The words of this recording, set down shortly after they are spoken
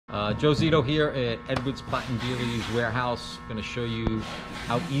Joe Zito here at Edwards Platinum Dealey's warehouse. I'm going to show you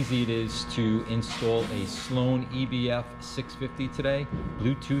how easy it is to install a Sloan EBF 650 today,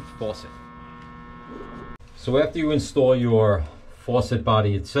 Bluetooth faucet. So after you install your faucet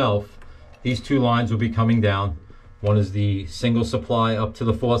body itself, these two lines will be coming down. One is the single supply up to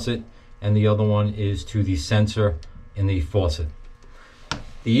the faucet, and the other one is to the sensor in the faucet.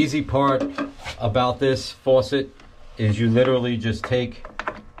 The easy part about this faucet is you literally just take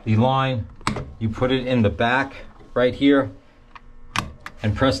the line, you put it in the back right here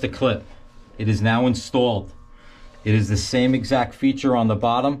and press the clip. It is now installed. It is the same exact feature on the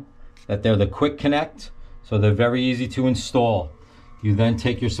bottom, that they're the quick connect, so they're very easy to install. You then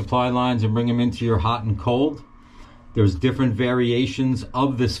take your supply lines and bring them into your hot and cold. There's different variations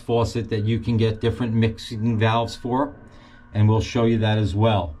of this faucet that you can get different mixing valves for, and we'll show you that as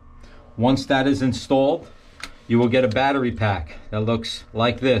well. Once that is installed, you will get a battery pack that looks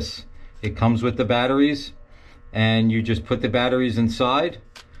like this. It comes with the batteries, and you just put the batteries inside,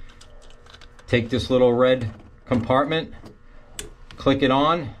 take this little red compartment, click it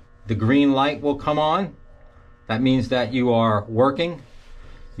on, the green light will come on. That means that you are working.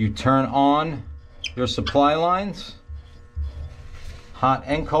 You turn on your supply lines, hot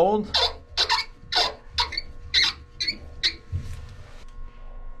and cold.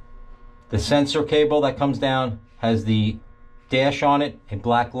 The sensor cable that comes down has the dash on it, a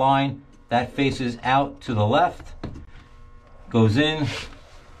black line that faces out to the left, goes in,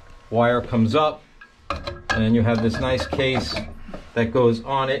 wire comes up, and then you have this nice case that goes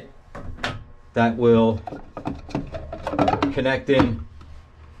on it that will connect in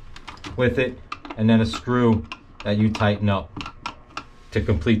with it, and then a screw that you tighten up to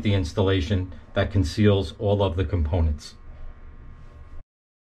complete the installation that conceals all of the components.